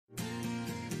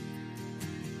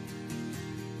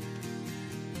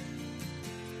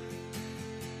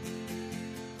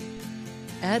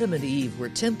Adam and Eve were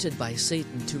tempted by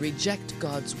Satan to reject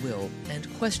God's will and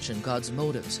question God's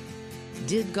motives.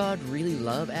 Did God really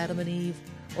love Adam and Eve,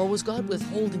 or was God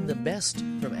withholding the best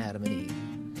from Adam and Eve?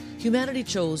 Humanity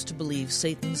chose to believe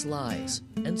Satan's lies,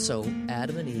 and so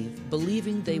Adam and Eve,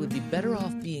 believing they would be better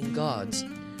off being gods,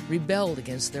 rebelled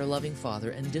against their loving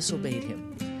Father and disobeyed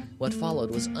him. What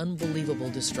followed was unbelievable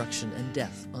destruction and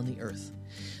death on the earth.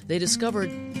 They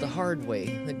discovered the hard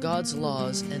way that God's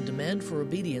laws and demand for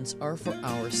obedience are for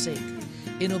our sake.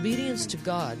 In obedience to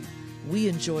God, we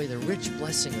enjoy the rich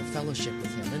blessing of fellowship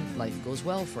with him, and life goes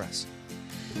well for us.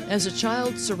 As a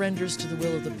child surrenders to the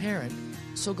will of the parent,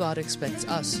 so God expects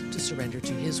us to surrender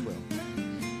to his will.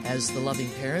 As the loving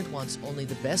parent wants only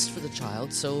the best for the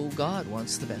child, so God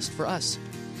wants the best for us.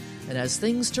 And as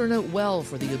things turn out well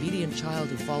for the obedient child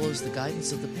who follows the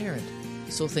guidance of the parent,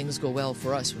 so things go well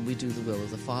for us when we do the will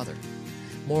of the Father.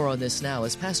 More on this now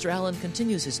as Pastor Allen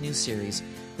continues his new series,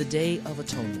 The Day of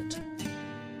Atonement.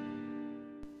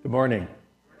 Good morning.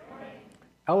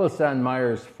 Ellis Ann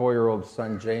Meyer's 4-year-old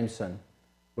son, Jameson,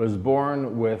 was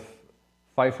born with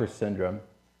Pfeiffer syndrome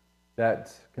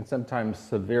that can sometimes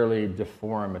severely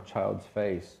deform a child's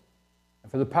face.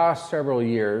 And for the past several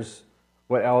years,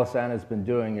 what Ellis Ann has been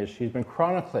doing is she's been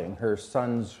chronicling her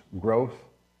son's growth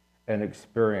and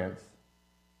experience.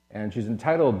 And she's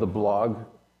entitled the blog,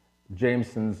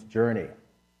 Jameson's Journey.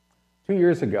 2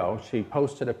 years ago, she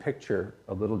posted a picture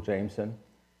of little Jameson.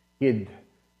 He had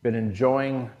been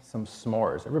enjoying some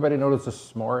s'mores. Everybody know what a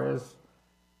s'more is?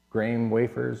 Grain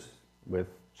wafers with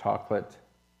chocolate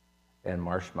and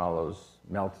marshmallows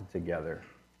melted together.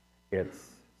 It's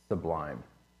sublime.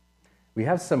 We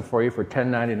have some for you for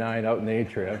 $10.99 out in the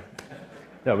atrium.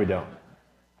 No, we don't.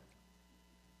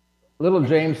 Little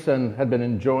Jameson had been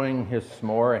enjoying his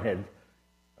s'more and had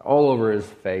all over his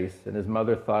face, and his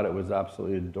mother thought it was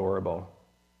absolutely adorable.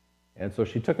 And so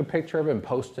she took a picture of it and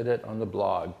posted it on the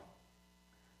blog.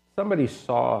 Somebody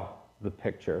saw the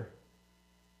picture,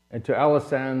 and to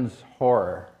Ellis Ann's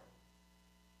horror,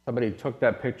 somebody took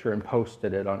that picture and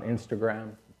posted it on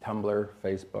Instagram, Tumblr,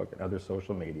 Facebook, and other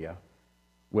social media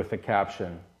with the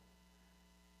caption,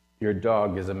 "Your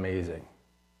dog is amazing."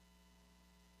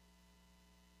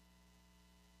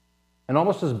 And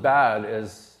almost as bad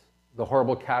as the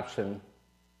horrible caption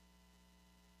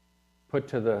put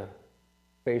to the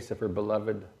face of her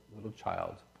beloved little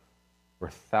child were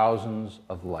thousands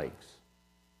of likes.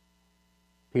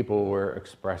 People were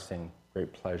expressing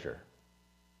great pleasure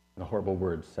in the horrible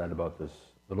words said about this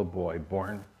little boy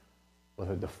born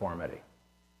with a deformity.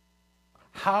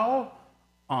 How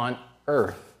on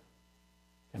earth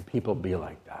can people be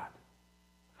like that?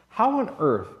 How on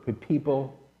earth could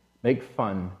people make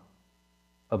fun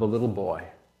of a little boy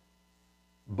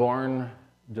born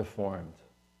deformed?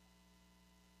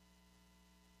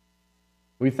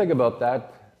 We think about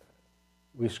that,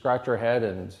 we scratch our head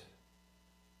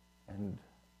and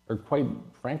are quite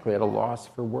frankly at a loss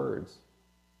for words.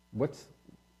 What's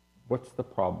the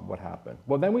problem? What happened?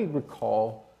 Well, then we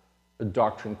recall a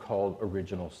doctrine called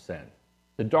original sin.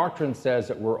 The doctrine says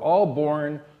that we're all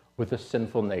born with a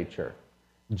sinful nature.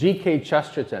 G.K.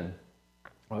 Chesterton,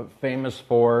 famous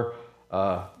for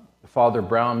Father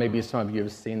Brown, maybe some of you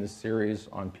have seen the series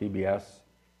on PBS.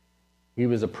 He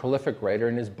was a prolific writer.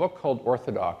 In his book called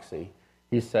Orthodoxy,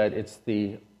 he said it's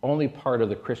the only part of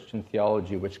the Christian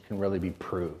theology which can really be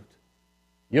proved.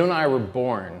 You and I were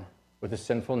born with a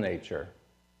sinful nature,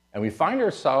 and we find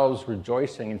ourselves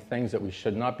rejoicing in things that we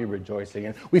should not be rejoicing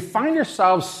in. We find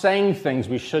ourselves saying things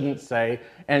we shouldn't say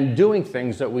and doing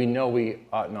things that we know we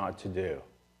ought not to do.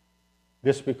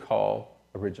 This we call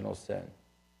original sin.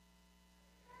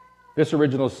 This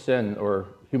original sin, or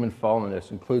human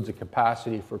fallenness, includes a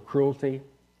capacity for cruelty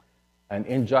and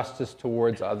injustice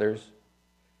towards others.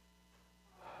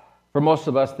 For most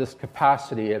of us, this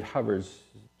capacity, it hovers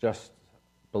just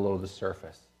below the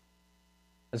surface.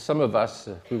 And some of us,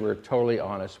 if we were totally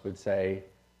honest, would say,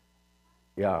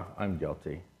 yeah, I'm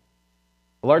guilty.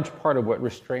 A large part of what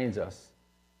restrains us,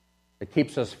 it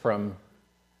keeps us from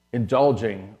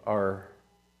indulging our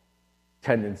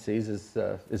tendencies is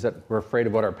that we're afraid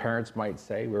of what our parents might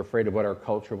say. We're afraid of what our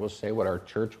culture will say, what our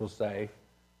church will say,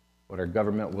 what our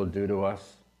government will do to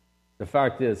us. The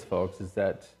fact is, folks, is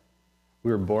that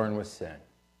we were born with sin.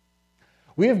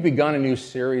 We have begun a new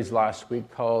series last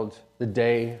week called The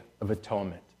Day of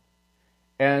Atonement.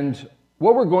 And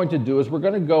what we're going to do is we're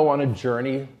going to go on a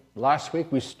journey. Last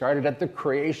week we started at the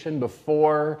creation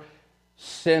before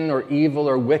sin or evil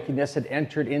or wickedness had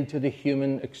entered into the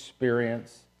human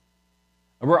experience.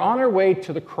 And we're on our way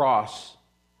to the cross,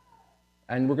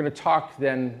 and we're going to talk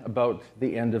then about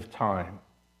the end of time.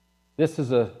 This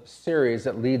is a series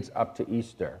that leads up to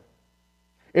Easter.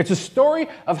 It's a story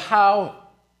of how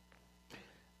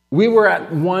we were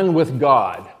at one with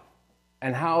God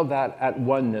and how that at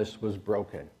oneness was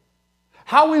broken.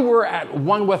 How we were at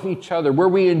one with each other, where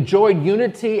we enjoyed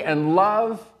unity and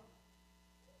love,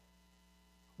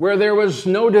 where there was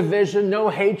no division, no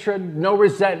hatred, no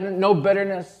resentment, no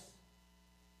bitterness,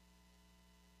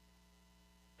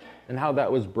 and how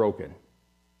that was broken.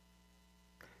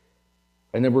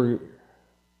 And then we're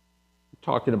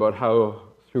talking about how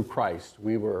through Christ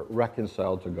we were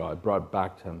reconciled to God, brought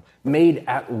back to Him, made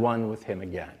at one with Him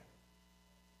again.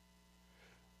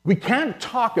 We can't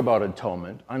talk about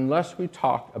atonement unless we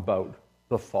talk about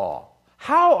the fall.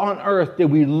 How on earth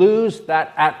did we lose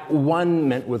that at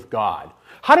one-ment with God?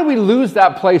 How did we lose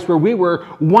that place where we were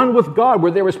one with God,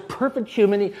 where there was perfect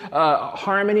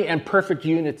harmony and perfect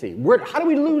unity? How do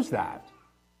we lose that?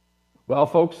 Well,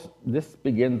 folks, this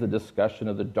begins the discussion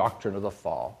of the doctrine of the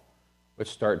fall, which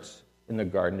starts in the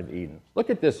Garden of Eden. Look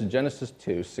at this in Genesis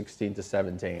 2, 16 to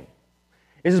 17.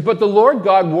 It says, "But the Lord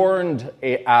God warned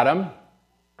Adam."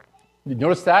 You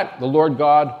notice that? The Lord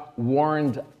God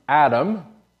warned Adam,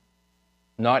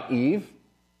 not Eve.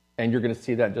 And you're going to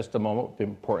see that in just a moment, the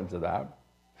importance of that.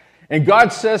 And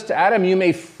God says to Adam, "You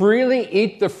may freely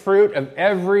eat the fruit of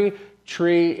every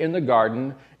tree in the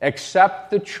garden, except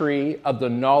the tree of the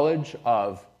knowledge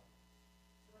of..."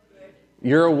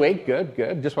 You're awake?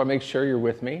 Good. Just want to make sure you're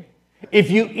with me.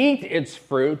 "If you eat its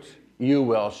fruit, you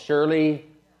will surely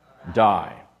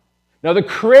die." Now, the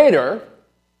Creator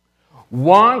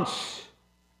wants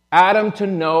Adam to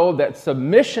know that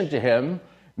submission to Him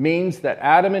means that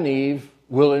Adam and Eve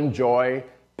will enjoy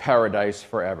paradise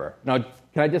forever. Now,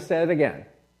 can I just say it again?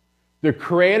 The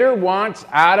Creator wants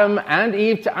Adam and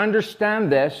Eve to understand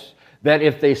this, that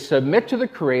if they submit to the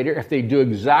Creator, if they do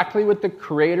exactly what the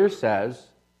Creator says,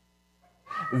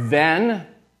 then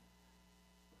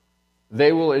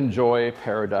they will enjoy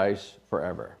paradise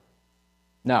forever.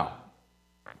 Now,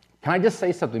 can I just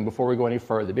say something before we go any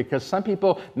further? Because some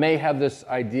people may have this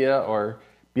idea or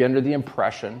be under the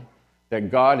impression that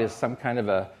God is some kind of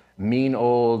a mean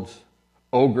old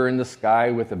ogre in the sky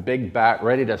with a big bat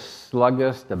ready to slug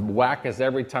us, to whack us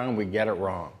every time we get it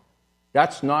wrong.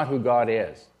 That's not who God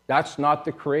is. That's not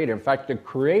the Creator. In fact, the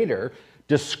Creator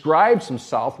describes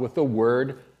Himself with the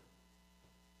word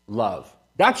love.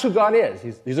 That's who God is.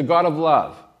 He's a God of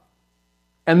love.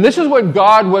 And this is what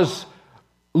God was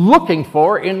looking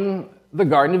for in the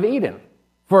Garden of Eden,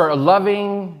 for a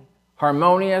loving,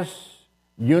 harmonious,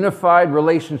 unified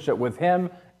relationship with Him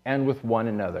and with one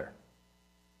another.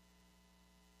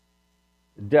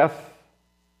 Death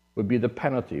would be the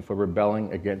penalty for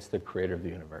rebelling against the Creator of the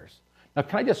universe. Now,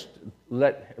 can I just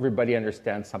let everybody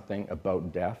understand something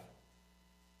about death?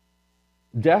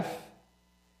 Death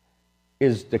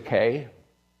is decay.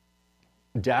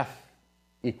 Death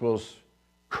equals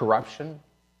corruption,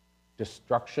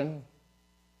 destruction.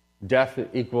 Death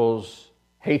equals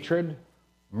hatred,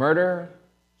 murder,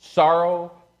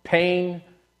 sorrow, pain,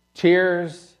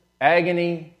 tears,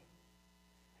 agony.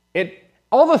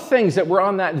 All the things that were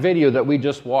on that video that we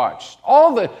just watched,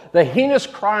 all the heinous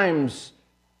crimes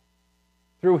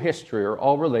through history are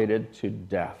all related to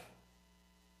death.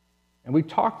 And we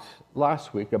talked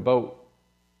last week about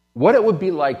what it would be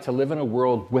like to live in a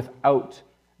world without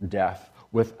death,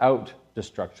 without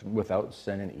destruction, without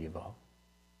sin and evil.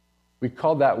 We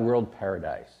called that world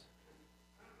paradise.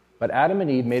 But Adam and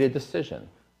Eve made a decision.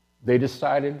 They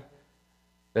decided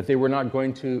that they were not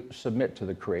going to submit to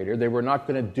the Creator. They were not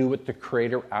going to do what the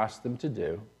Creator asked them to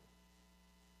do.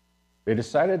 They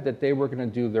decided that they were going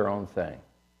to do their own thing.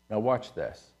 Now watch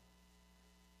this.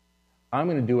 I'm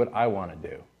going to do what I want to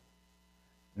do.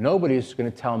 Nobody's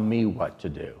going to tell me what to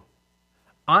do.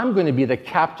 I'm going to be the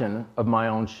captain of my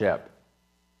own ship.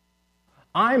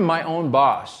 I'm my own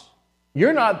boss.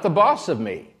 You're not the boss of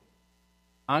me.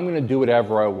 I'm going to do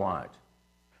whatever I want.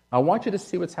 I want you to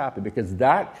see what's happened, because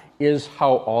that is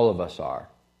how all of us are.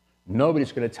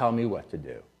 Nobody's going to tell me what to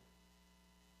do.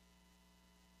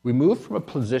 We moved from a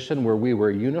position where we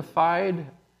were unified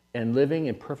and living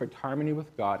in perfect harmony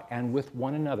with God and with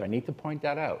one another. I need to point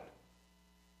that out.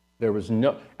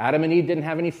 Adam and Eve didn't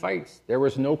have any fights. There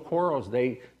was no quarrels.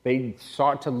 They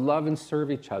sought to love and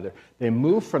serve each other. They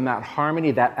moved from that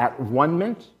harmony, that at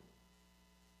one-ment,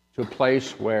 to a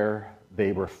place where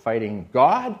they were fighting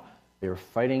God, they were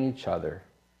fighting each other.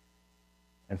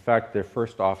 In fact, their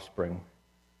first offspring,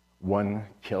 one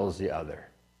kills the other.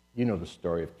 You know the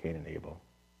story of Cain and Abel.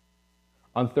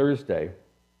 On Thursday,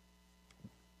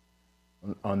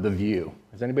 on The View,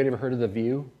 has anybody ever heard of The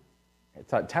View?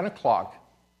 It's at 10 o'clock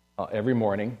every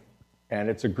morning, and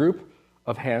it's a group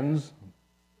of hens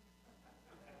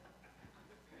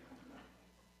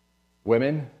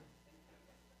women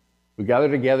who gather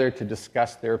together to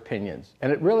discuss their opinions.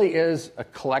 And it really is a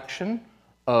collection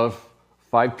of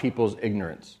 5 people's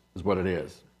ignorance, is what it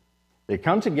is. They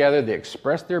come together, they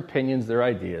express their opinions, their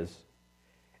ideas,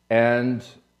 and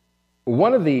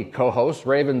one of the co-hosts,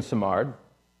 Raven Simard,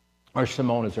 or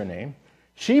Simone is her name,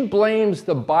 she blames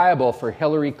the Bible for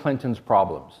Hillary Clinton's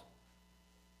problems.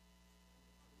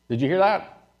 Did you hear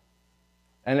that?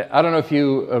 And I don't know if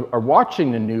you are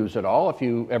watching the news at all, if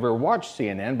you ever watch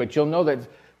CNN, but you'll know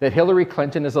that Hillary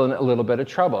Clinton is in a little bit of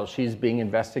trouble. She's being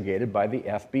investigated by the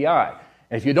FBI.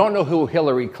 And if you don't know who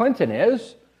Hillary Clinton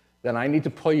is, then I need to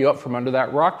pull you up from under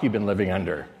that rock you've been living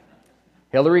under.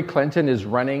 Hillary Clinton is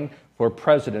running for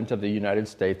president of the United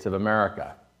States of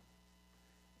America.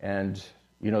 And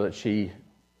you know that she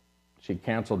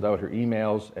canceled out her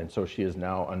emails, and so she is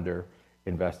now under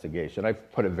investigation.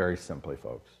 I've put it very simply,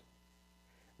 folks.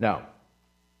 Now,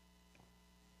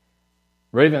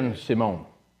 Raven Simone,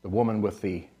 the woman with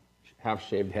the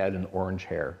half-shaved head and orange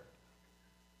hair,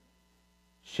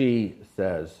 she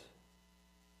says,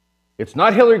 it's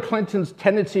not Hillary Clinton's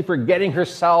tendency for getting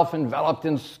herself enveloped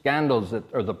in scandals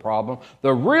that are the problem.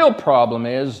 The real problem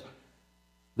is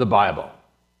the Bible.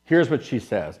 Here's what she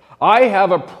says. I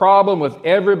have a problem with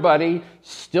everybody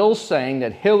still saying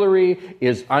that Hillary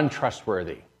is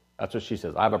untrustworthy. That's what she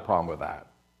says. I have a problem with that.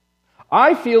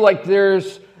 I feel like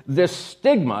there's this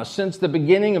stigma since the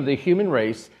beginning of the human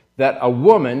race that a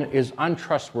woman is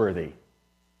untrustworthy.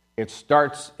 It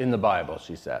starts in the Bible,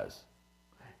 she says.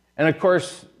 And of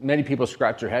course, many people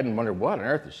scratch their head and wonder, what on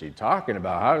earth is she talking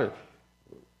about?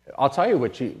 I'll tell you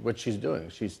what she's doing.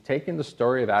 She's taking the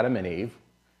story of Adam and Eve,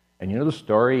 and you know the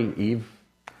story, Eve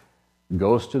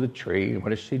goes to the tree, and what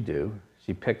does she do?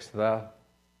 She picks it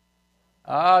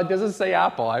doesn't say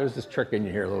apple. I was just tricking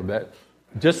you here a little bit.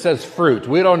 It just says fruit.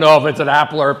 We don't know if it's an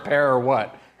apple or a pear or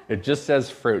what. It just says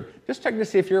fruit. Just checking to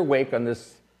see if you're awake on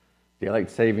this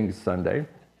Daylight Savings Sunday.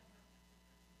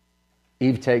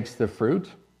 Eve takes the fruit,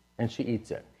 and she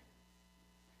eats it.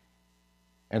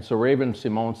 And so Raven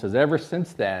Simone says, ever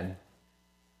since then,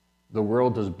 the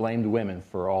world has blamed women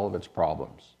for all of its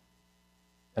problems.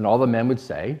 And all the men would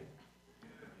say,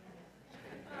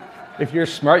 if you're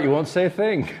smart, you won't say a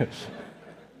thing.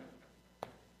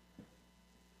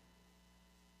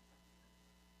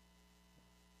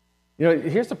 You know,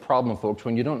 here's the problem, folks.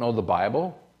 When you don't know the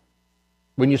Bible,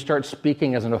 when you start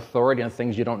speaking as an authority on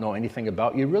things you don't know anything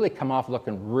about, you really come off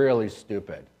looking really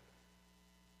stupid.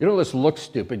 You don't just look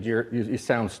stupid, you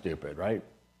sound stupid, right?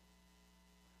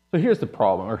 So here's the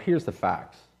problem, or here's the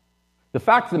facts. The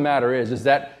fact of the matter is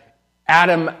that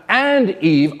Adam and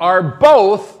Eve are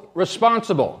both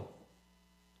responsible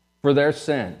for their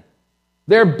sin.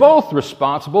 They're both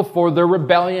responsible for their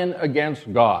rebellion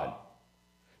against God.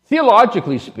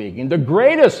 Theologically speaking, the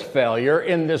greatest failure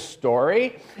in this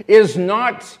story is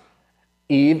not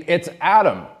Eve, it's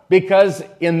Adam. Because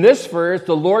in this verse,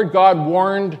 the Lord God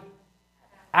warned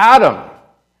Adam,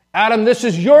 this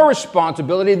is your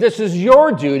responsibility, this is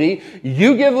your duty,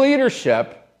 you give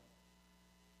leadership,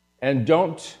 and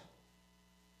don't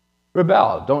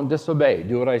rebel, don't disobey,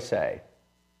 do what I say.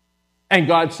 And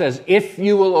God says, if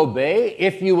you will obey,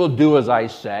 if you will do as I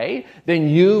say, then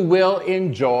you will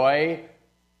enjoy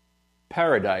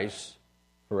paradise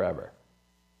forever.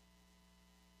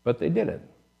 But they didn't.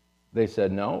 They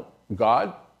said, no,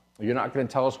 God, you're not going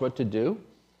to tell us what to do.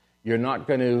 You're not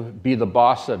going to be the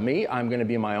boss of me. I'm going to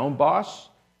be my own boss.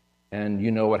 And you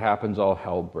know what happens? All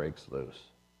hell breaks loose.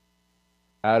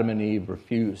 Adam and Eve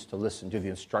refused to listen to the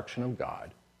instruction of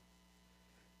God.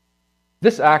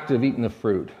 This act of eating the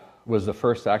fruit was the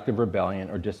first act of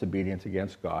rebellion or disobedience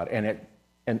against God. And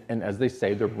as they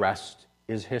say, the rest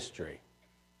is history.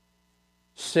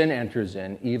 Sin enters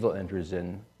in, evil enters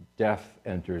in, death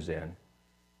enters in.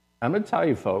 I'm going to tell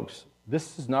you, folks,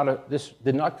 this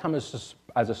did not come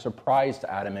as a surprise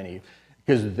to Adam and Eve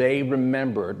because they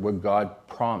remembered what God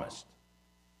promised.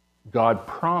 God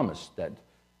promised that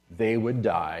they would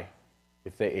die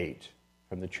if they ate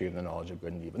from the tree of the knowledge of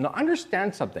good and evil. Now,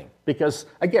 understand something, because,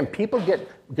 again, people get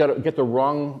the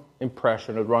wrong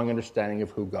impression or the wrong understanding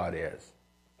of who God is.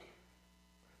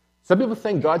 Some people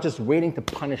think God's just waiting to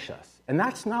punish us, and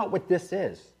that's not what this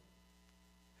is.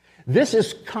 This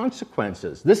is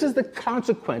consequences. This is the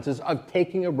consequences of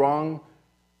taking a wrong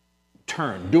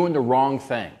turn, doing the wrong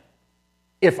thing.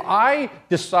 If I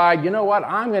decide, you know what,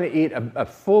 I'm going to eat a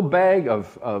full bag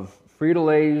of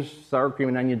Frito-Lay's sour cream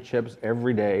and onion chips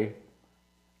every day,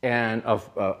 and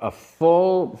a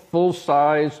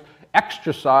full-size,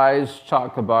 extra-size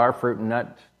chocolate bar, fruit and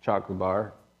nut chocolate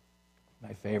bar,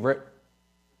 my favorite.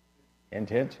 Hint,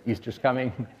 hint, Easter's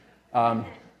coming.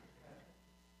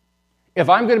 If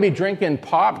I'm going to be drinking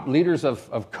pop, liters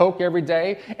of Coke every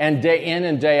day and day in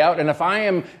and day out, and if I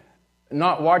am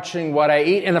not watching what I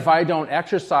eat, and if I don't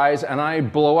exercise and I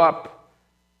blow up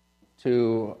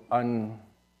to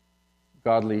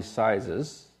ungodly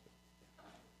sizes,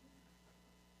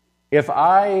 if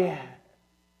I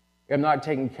am not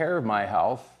taking care of my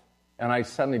health and I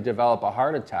suddenly develop a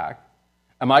heart attack,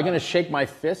 am I going to shake my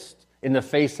fist in the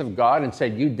face of God and say,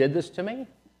 "You did this to me"?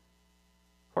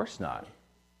 Of course not.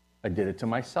 I did it to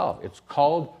myself. It's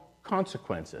called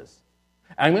consequences.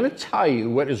 I'm going to tell you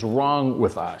what is wrong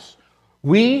with us.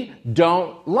 We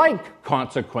don't like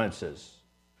consequences.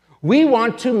 We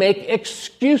want to make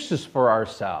excuses for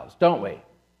ourselves, don't we?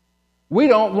 We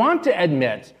don't want to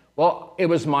admit, well, it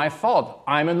was my fault.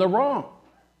 I'm in the wrong.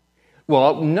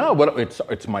 Well, no,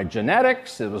 it's my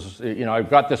genetics. It was, I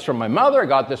got this from my mother. I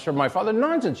got this from my father.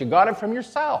 Nonsense. You got it from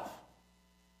yourself.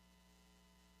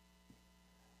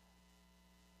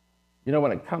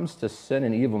 When it comes to sin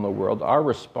and evil in the world, our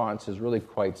response is really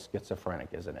quite schizophrenic,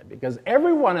 isn't it? Because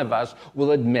every one of us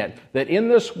will admit that in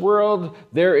this world,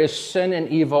 there is sin and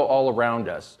evil all around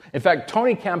us. In fact,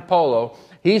 Tony Campolo,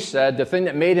 he said the thing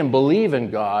that made him believe in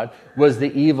God was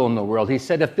the evil in the world. He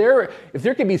said, if there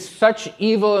could be such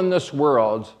evil in this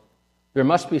world, there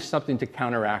must be something to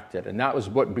counteract it. And that was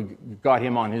what got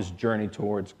him on his journey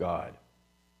towards God.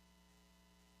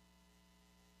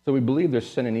 So we believe there's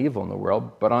sin and evil in the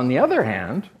world, but on the other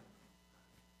hand,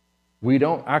 we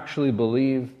don't actually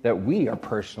believe that we are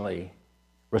personally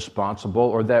responsible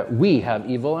or that we have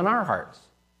evil in our hearts.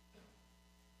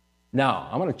 Now,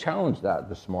 I'm going to challenge that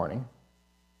this morning.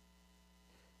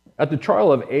 At the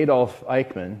trial of Adolf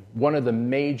Eichmann, one of the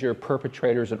major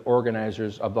perpetrators and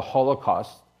organizers of the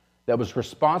Holocaust that was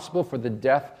responsible for the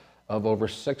death of over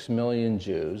 6 million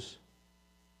Jews,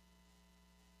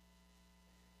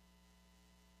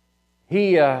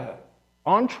 he,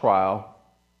 on trial,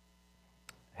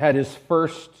 had his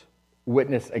first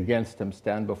witness against him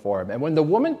stand before him. And when the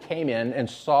woman came in and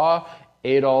saw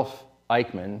Adolf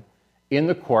Eichmann in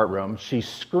the courtroom, she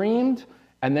screamed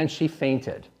and then she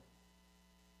fainted.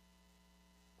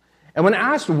 And when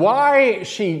asked why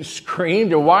she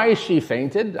screamed or why she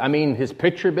fainted, his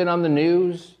picture had been on the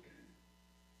news.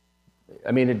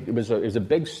 It was a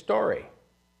big story.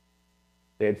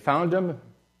 They had found him.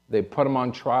 They put him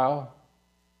on trial.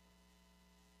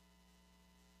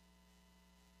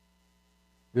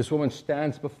 This woman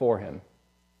stands before him,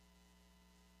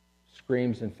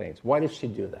 screams and faints. Why did she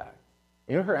do that?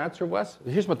 You know what her answer was?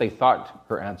 Here's what they thought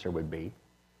her answer would be.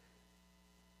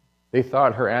 They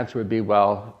thought her answer would be,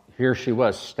 well, here she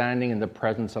was standing in the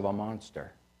presence of a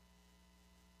monster.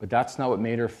 But that's not what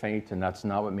made her faint, and that's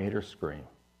not what made her scream.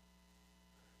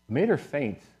 What made her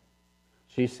faint,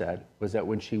 she said, was that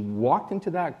when she walked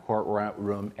into that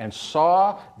courtroom and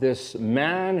saw this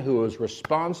man who was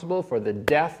responsible for the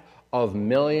death of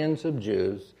millions of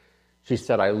Jews, she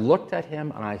said, I looked at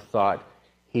him and I thought,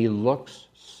 he looks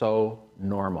so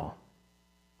normal.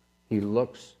 He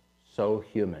looks so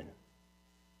human.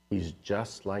 He's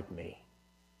just like me.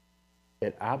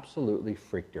 It absolutely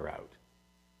freaked her out.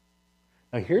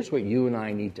 Now, here's what you and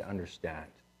I need to understand.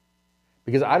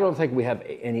 Because I don't think we have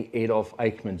any Adolf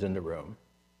Eichmanns in the room.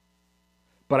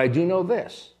 But I do know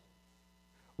this.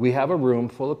 We have a room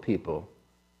full of people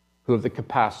who have the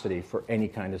capacity for any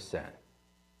kind of sin.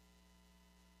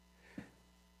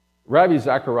 Ravi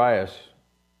Zacharias,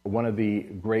 one of the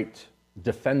great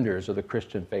defenders of the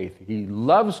Christian faith, he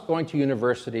loves going to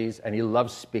universities and he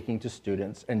loves speaking to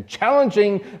students and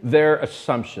challenging their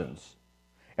assumptions.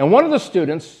 And one of the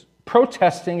students,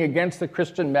 protesting against the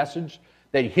Christian message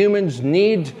that humans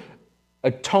need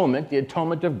atonement, the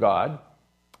atonement of God,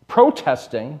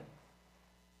 protesting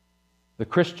the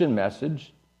Christian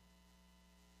message,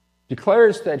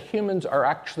 declares that humans are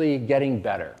actually getting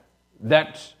better,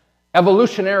 that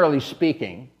evolutionarily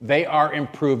speaking, they are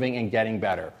improving and getting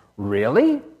better.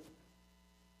 Really?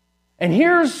 And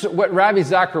here's what Ravi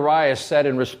Zacharias said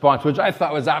in response, which I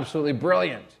thought was absolutely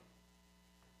brilliant.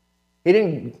 He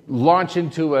didn't launch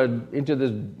into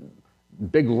this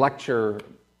big lecture.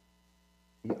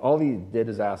 All he did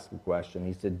is ask a question.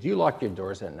 He said, do you lock your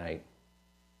doors at night?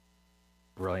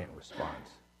 Brilliant response.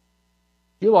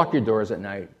 Do you lock your doors at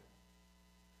night?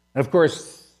 And of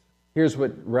course, here's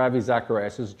what Ravi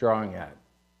Zacharias is drawing at.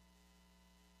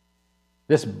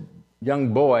 This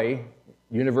young boy,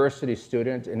 university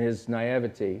student, in his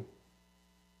naivety,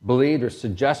 believed or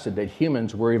suggested that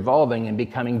humans were evolving and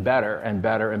becoming better and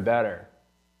better and better.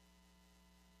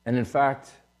 And in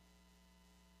fact,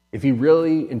 if he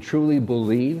really and truly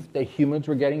believed that humans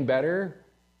were getting better,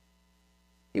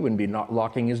 he wouldn't be not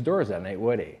locking his doors at night,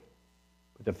 would he?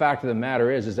 But the fact of the matter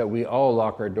is that we all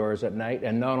lock our doors at night,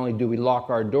 and not only do we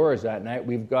lock our doors at night,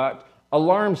 we've got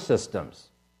alarm systems.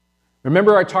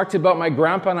 Remember I talked about my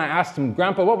grandpa, and I asked him,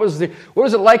 Grandpa, what was it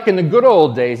like in the good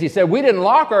old days? He said, we didn't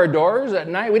lock our doors at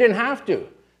night. We didn't have to.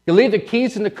 You leave the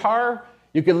keys in the car.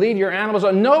 You could leave your animals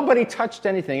on. Nobody touched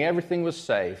anything. Everything was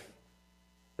safe.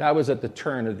 That was at the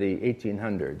turn of the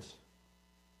 1800s.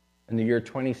 In the year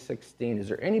 2016, is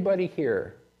there anybody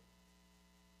here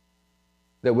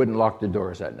that wouldn't lock the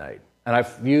doors at night? And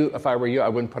if I were you, I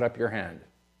wouldn't put up your hand,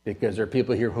 because there are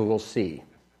people here who will see.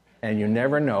 And you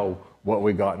never know what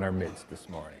we got in our midst this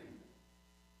morning.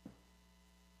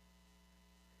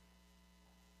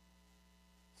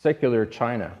 Secular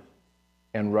China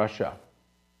and Russia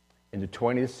in the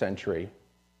 20th century,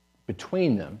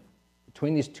 between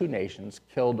these two nations,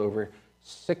 killed over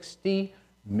 60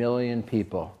 million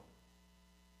people.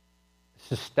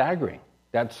 This is staggering.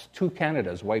 That's 2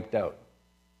 Canadas wiped out.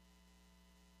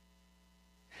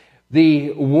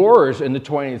 The wars in the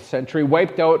 20th century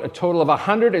wiped out a total of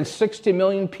 160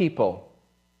 million people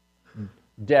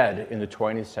dead in the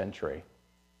 20th century.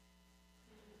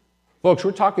 Folks,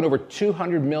 we're talking over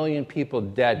 200 million people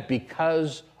dead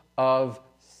because of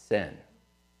sin,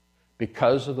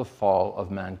 because of the fall of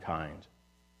mankind.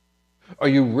 Are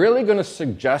you really going to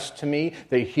suggest to me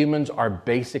that humans are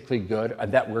basically good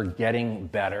and that we're getting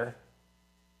better?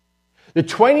 The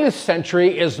 20th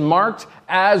century is marked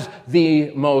as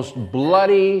the most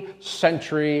bloody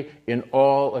century in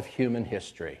all of human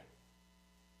history.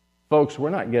 Folks, we're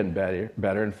not getting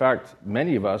better. In fact,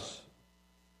 many of us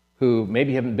who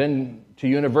maybe haven't been to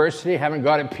university, haven't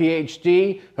got a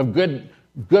PhD, have good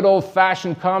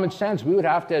old-fashioned common sense, we would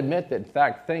have to admit that, in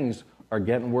fact, things are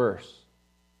getting worse.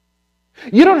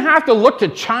 You don't have to look to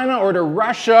China or to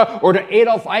Russia or to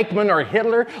Adolf Eichmann or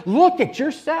Hitler. Look at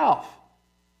yourself.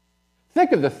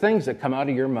 Think of the things that come out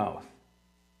of your mouth.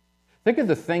 Think of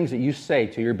the things that you say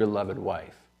to your beloved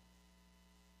wife.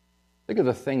 Think of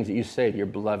the things that you say to your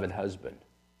beloved husband.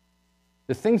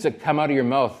 The things that come out of your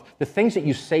mouth, the things that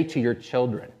you say to your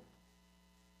children.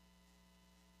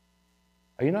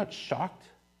 Are you not shocked?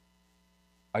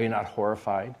 Are you not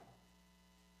horrified?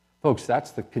 Folks,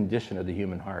 that's the condition of the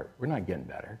human heart. We're not getting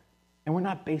better, and we're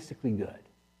not basically good.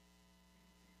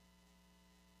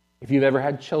 If you've ever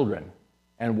had children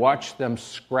and watched them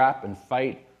scrap and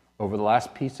fight over the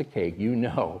last piece of cake, you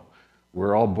know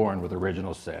we're all born with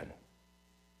original sin.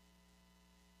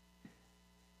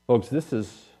 Folks, this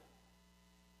is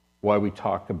why we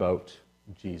talk about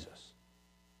Jesus.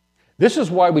 This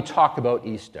is why we talk about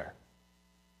Easter.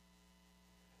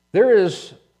 There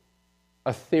is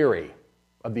a theory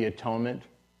of the atonement.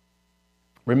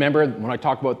 Remember, when I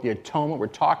talk about the atonement, we're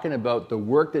talking about the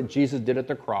work that Jesus did at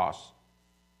the cross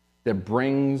that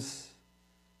brings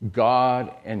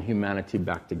God and humanity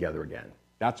back together again.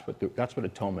 That's what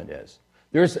atonement is.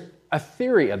 There's a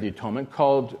theory of the atonement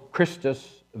called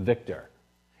Christus Victor.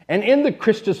 And in the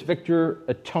Christus Victor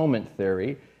atonement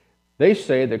theory, they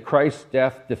say that Christ's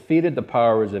death defeated the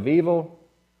powers of evil,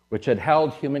 which had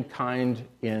held humankind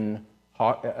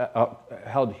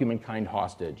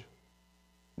hostage.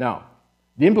 Now,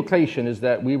 the implication is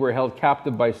that we were held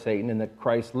captive by Satan and that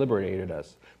Christ liberated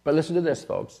us. But listen to this,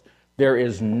 folks. There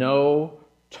is no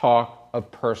talk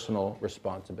of personal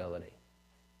responsibility.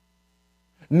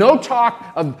 No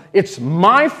talk of, it's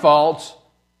my fault,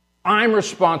 I'm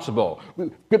responsible.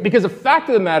 Because the fact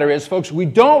of the matter is, folks, we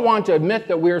don't want to admit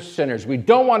that we are sinners. We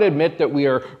don't want to admit that we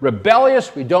are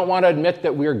rebellious. We don't want to admit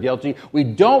that we are guilty. We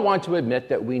don't want to admit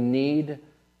that we need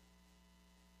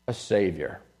a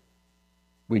Savior.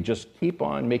 We just keep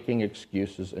on making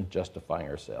excuses and justifying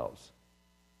ourselves.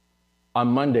 On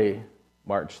Monday,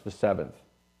 March the 7th,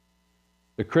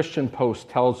 the Christian Post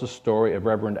tells the story of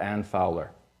Reverend Ann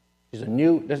Fowler. She's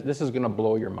this is going to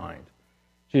blow your mind.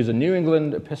 She's a New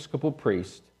England Episcopal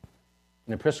priest.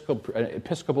 An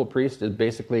Episcopal priest is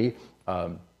basically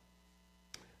an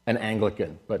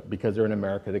Anglican, but because they're in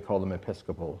America, they call them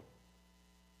Episcopalian.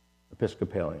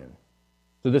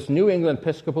 So this New England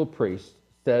Episcopal priest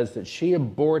says that she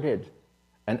aborted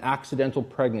an accidental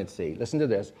pregnancy, listen to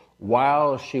this,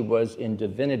 while she was in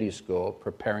divinity school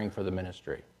preparing for the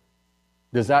ministry.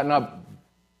 Does that not,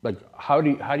 how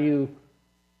do you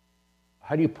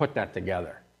put that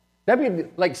together? That'd be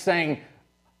like saying,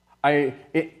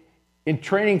 in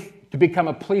training to become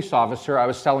a police officer, I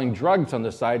was selling drugs on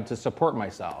the side to support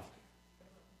myself.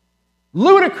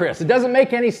 Ludicrous. It doesn't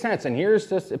make any sense. And here's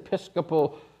this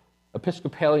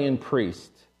Episcopalian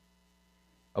priest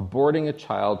aborting a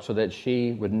child so that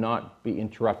she would not be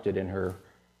interrupted in her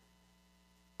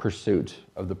pursuit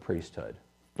of the priesthood.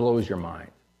 Blows your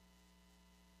mind.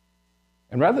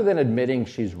 And rather than admitting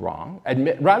she's wrong,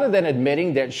 rather than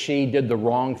admitting that she did the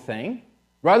wrong thing,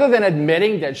 rather than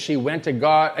admitting that she went to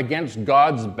God against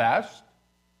God's best,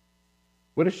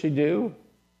 what does she do?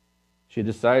 She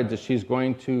decides that she's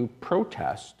going to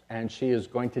protest, and she is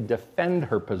going to defend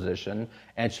her position,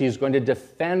 and she's going to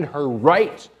defend her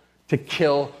right to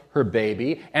kill her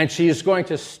baby, and she is going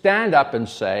to stand up and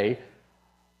say,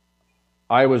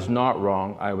 I was not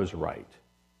wrong, I was right.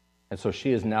 And so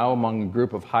she is now among a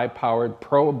group of high-powered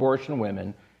pro-abortion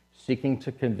women seeking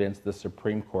to convince the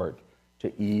Supreme Court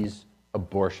to ease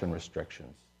abortion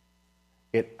restrictions.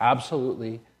 It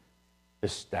absolutely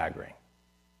is staggering.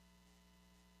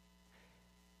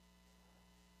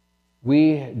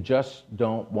 We just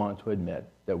don't want to admit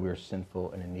that we're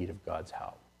sinful and in need of God's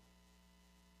help.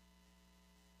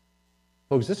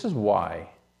 Folks, this is why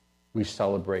we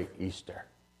celebrate Easter.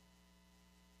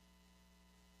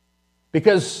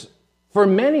 Because for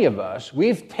many of us,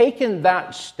 we've taken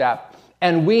that step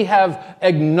and we have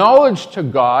acknowledged to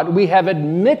God, we have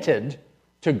admitted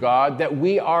to God that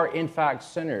we are in fact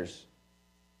sinners.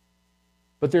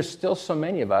 But there's still so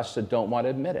many of us that don't want to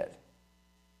admit it.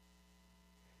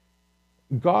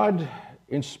 God,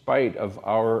 in spite of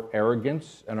our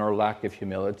arrogance and our lack of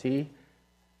humility,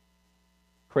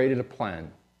 created a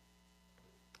plan.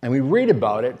 And we read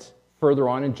about it further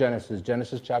on in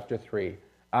Genesis chapter 3.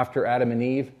 After Adam and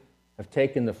Eve have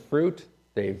taken the fruit,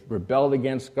 they've rebelled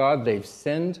against God, they've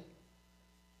sinned,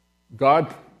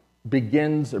 God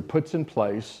begins or puts in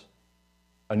place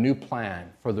a new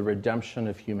plan for the redemption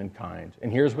of humankind.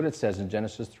 And here's what it says in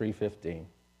Genesis 3:15.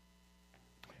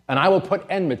 And I will put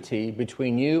enmity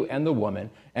between you and the woman,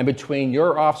 and between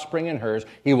your offspring and hers.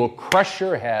 He will crush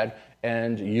your head,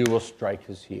 and you will strike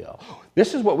his heel.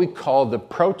 This is what we call the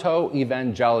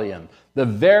proto-evangelium, the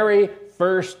very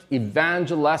first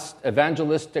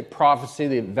evangelistic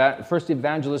prophecy, the first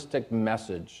evangelistic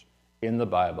message in the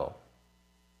Bible.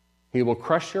 He will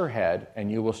crush your head,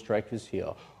 and you will strike his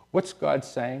heel. What's God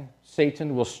saying?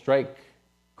 Satan will strike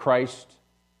Christ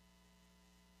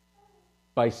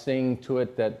by seeing to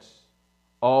it that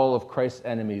all of Christ's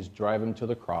enemies drive him to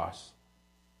the cross.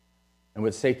 And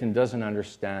what Satan doesn't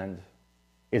understand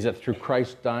is that through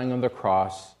Christ dying on the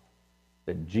cross,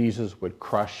 that Jesus would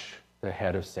crush the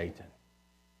head of Satan.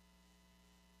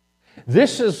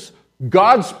 This is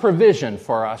God's provision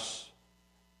for us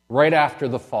right after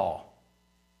the fall.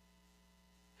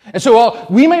 And so while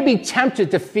we may be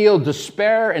tempted to feel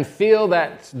despair and feel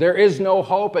that there is no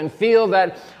hope and feel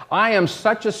that I am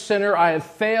such a sinner, I have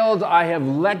failed, I have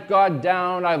let God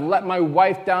down, I've let my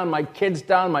wife down, my kids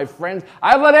down, my friends,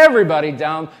 I've let everybody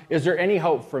down. Is there any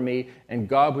hope for me? And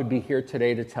God would be here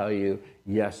today to tell you,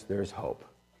 yes, there's hope.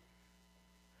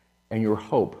 And your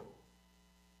hope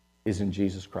is in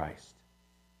Jesus Christ,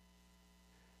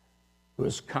 who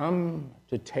has come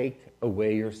to take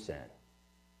away your sin.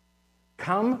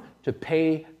 Come to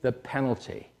pay the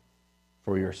penalty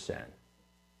for your sin.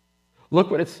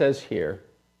 Look what it says here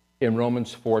in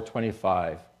Romans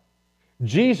 4:25.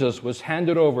 Jesus was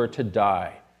handed over to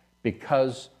die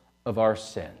because of our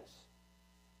sins.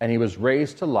 And he was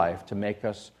raised to life to make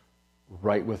us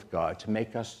right with God, to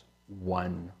make us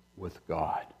one with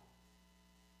God.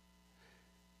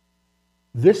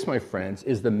 This, my friends,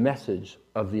 is the message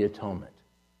of the atonement.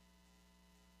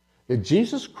 That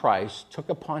Jesus Christ took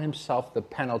upon himself the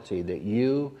penalty that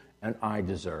you and I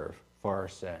deserve for our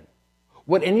sin.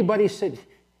 Would anybody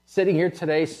sitting here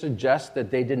today suggest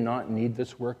that they did not need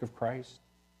this work of Christ?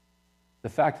 The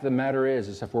fact of the matter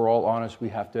is if we're all honest, we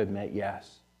have to admit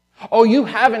yes. Oh, you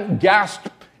haven't gassed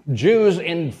Jews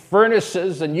in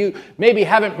furnaces, and you maybe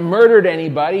haven't murdered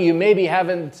anybody, you maybe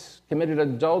haven't committed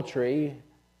adultery,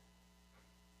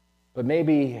 but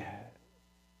maybe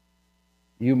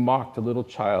you mocked a little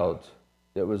child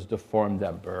that was deformed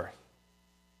at birth.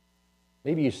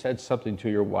 Maybe you said something to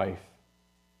your wife.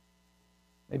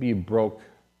 Maybe you broke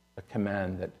a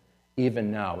command that even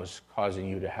now is causing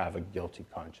you to have a guilty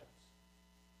conscience.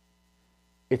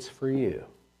 It's for you.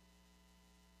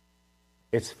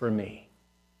 It's for me.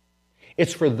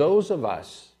 It's for those of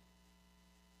us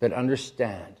that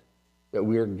understand that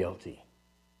we are guilty,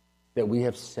 that we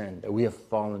have sinned, that we have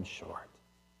fallen short.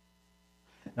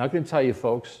 Now, I can tell you,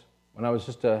 folks, when I was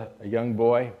just a young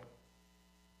boy,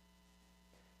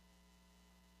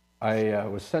 I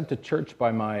was sent to church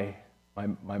by my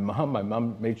mom. My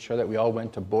mom made sure that we all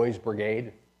went to Boys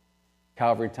Brigade,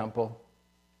 Calvary Temple.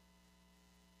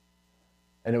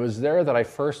 And it was there that I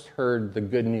first heard the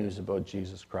good news about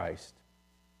Jesus Christ.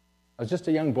 I was just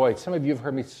a young boy. Some of you have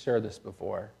heard me share this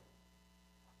before.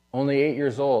 Only 8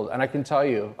 years old. And I can tell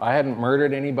you, I hadn't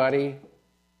murdered anybody.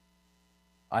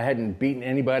 I hadn't beaten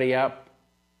anybody up.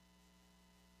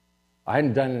 I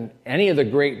hadn't done any of the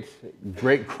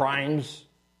great crimes.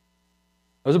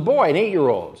 I was a boy, an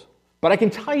 8-year-old. But I can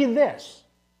tell you this.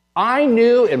 I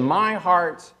knew in my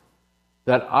heart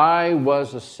that I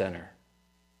was a sinner.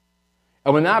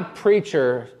 And when that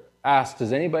preacher asked,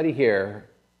 does anybody here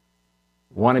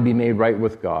want to be made right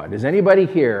with God? Does anybody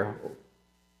here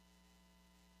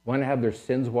want to have their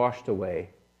sins washed away?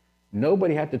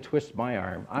 Nobody had to twist my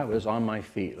arm. I was on my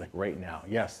feet, like right now.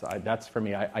 Yes, that's for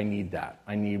me. I need that.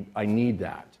 I need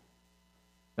that.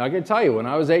 Now, I can tell you, when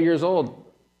I was 8 years old,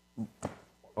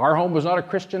 our home was not a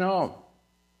Christian home.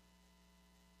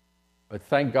 But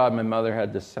thank God my mother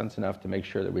had the sense enough to make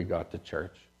sure that we got to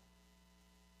church.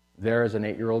 There, as an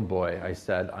 8-year-old boy, I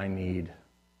said, I need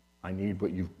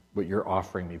what you're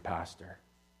offering me, Pastor.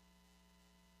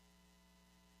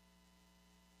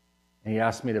 And he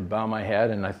asked me to bow my head,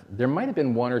 and there might have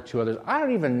been one or two others. I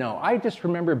don't even know. I just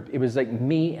remember it was like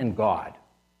me and God.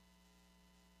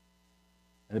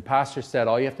 And the pastor said,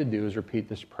 all you have to do is repeat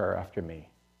this prayer after me.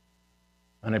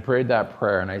 And I prayed that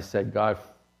prayer, and I said, God,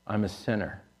 I'm a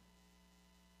sinner.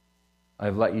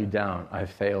 I've let you down.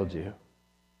 I've failed you.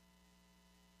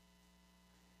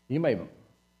 You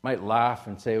might laugh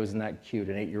and say, wasn't that cute,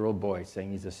 an 8-year-old boy saying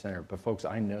he's a sinner. But folks,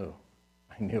 I knew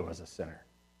I was a sinner.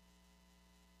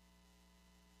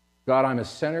 God, I'm a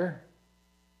sinner,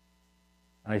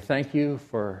 and I thank you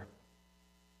for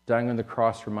dying on the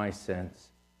cross for my sins.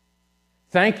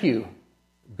 Thank you,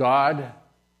 God,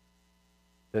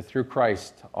 that through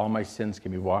Christ all my sins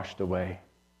can be washed away.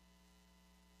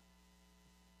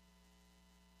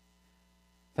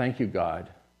 Thank you, God,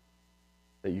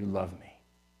 that you love me.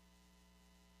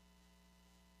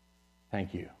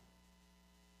 Thank you.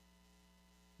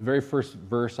 The very first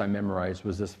verse I memorized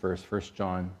was this verse, 1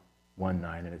 John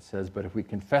 1:9, and it says, but if we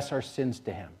confess our sins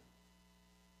to him,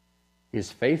 he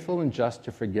is faithful and just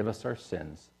to forgive us our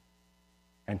sins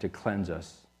and to cleanse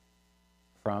us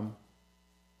from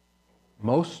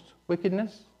most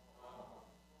wickedness.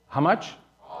 How much?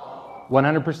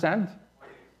 100%?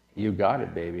 You got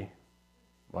it, baby.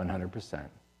 100%.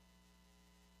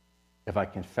 If I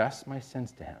confess my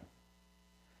sins to him,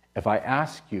 if I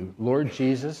ask you, Lord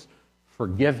Jesus,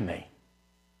 forgive me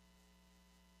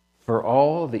for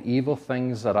all the evil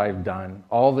things that I've done,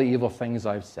 all the evil things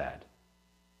I've said,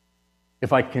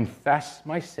 if I confess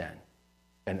my sin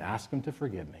and ask him to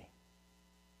forgive me,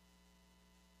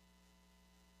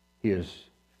 he is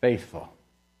faithful.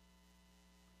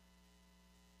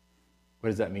 What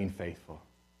does that mean, faithful?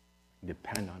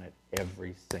 Depend on it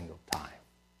every single time.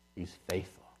 He's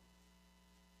faithful.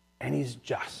 And he's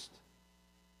just.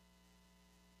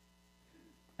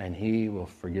 And he will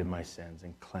forgive my sins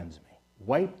and cleanse me.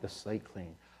 Wipe the slate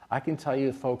clean. I can tell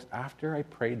you, folks, after I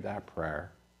prayed that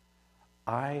prayer,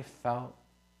 I felt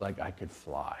like I could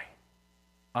fly.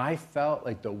 I felt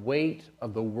like the weight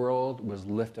of the world was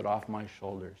lifted off my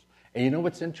shoulders. And you know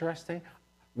what's interesting?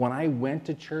 When I went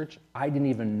to church, I didn't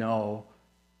even know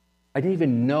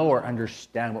or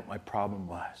understand what my problem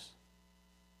was.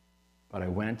 But I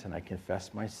went and I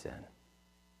confessed my sin.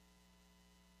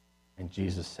 And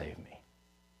Jesus saved me.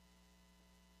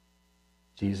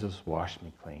 Jesus washed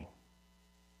me clean.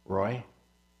 Roy,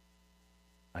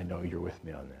 I know you're with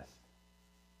me on this.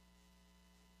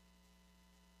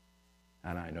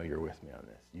 And I know you're with me on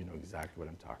this. You know exactly what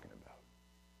I'm talking about.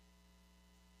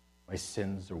 My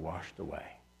sins are washed away.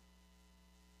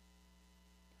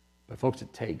 But folks,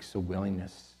 it takes a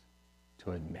willingness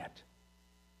to admit,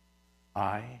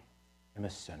 I am a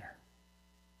sinner.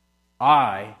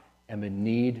 I am in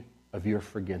need of your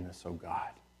forgiveness, oh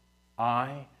God.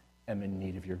 I am in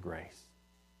need of your grace.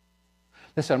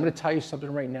 Listen, I'm going to tell you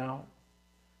something right now.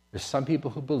 There's some people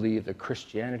who believe that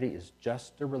Christianity is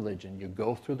just a religion. You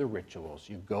go through the rituals.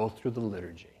 You go through the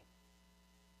liturgy.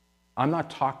 I'm not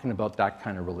talking about that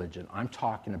kind of religion. I'm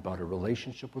talking about a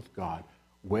relationship with God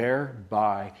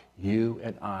whereby you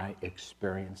and I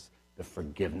experience the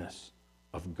forgiveness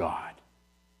of God,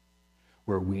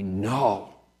 where we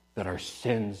know that our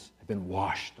sins have been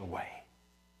washed away.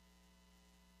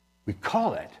 We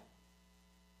call it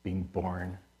being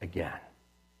born again.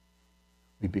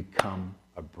 We become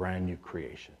a brand new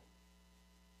creation.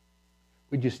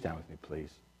 Would you stand with me,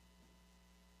 please?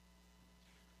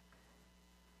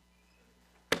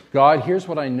 God, here's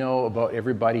what I know about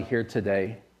everybody here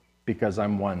today, because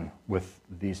I'm one with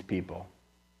these people.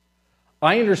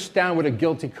 I understand what a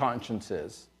guilty conscience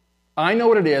is. I know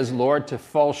what it is, Lord, to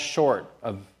fall short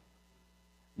of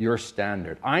your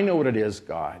standard. I know what it is,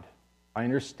 God. I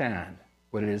understand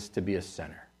what it is to be a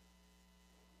sinner.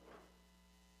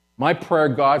 My prayer,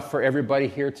 God, for everybody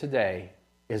here today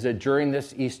is that during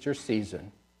this Easter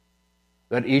season,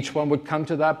 that each one would come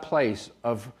to that place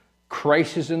of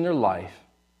crisis in their life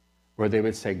where they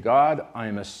would say, God, I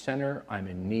am a sinner. I'm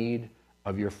in need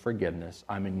of your forgiveness.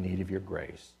 I'm in need of your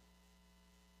grace.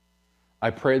 I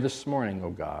pray this morning,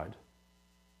 oh God,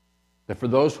 that for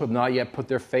those who have not yet put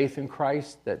their faith in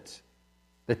Christ, that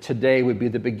today would be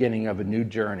the beginning of a new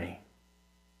journey,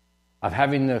 of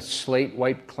having the slate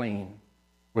wiped clean,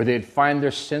 where they'd find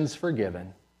their sins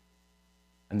forgiven,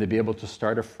 and they'd be able to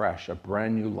start afresh, a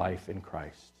brand new life in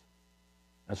Christ.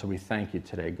 And so we thank you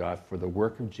today, God, for the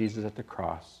work of Jesus at the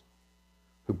cross,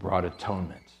 who brought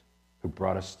atonement, who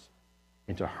brought us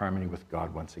into harmony with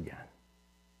God once again.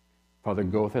 Father,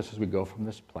 go with us as we go from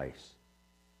this place,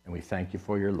 and we thank you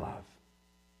for your love,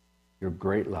 your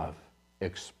great love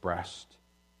expressed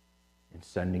in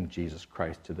sending Jesus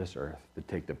Christ to this earth to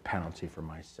take the penalty for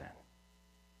my sin.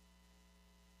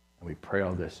 And we pray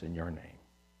all this in your name.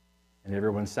 And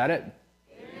everyone said it?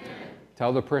 Amen.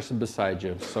 Tell the person beside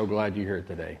you, I'm so glad you're here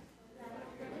today.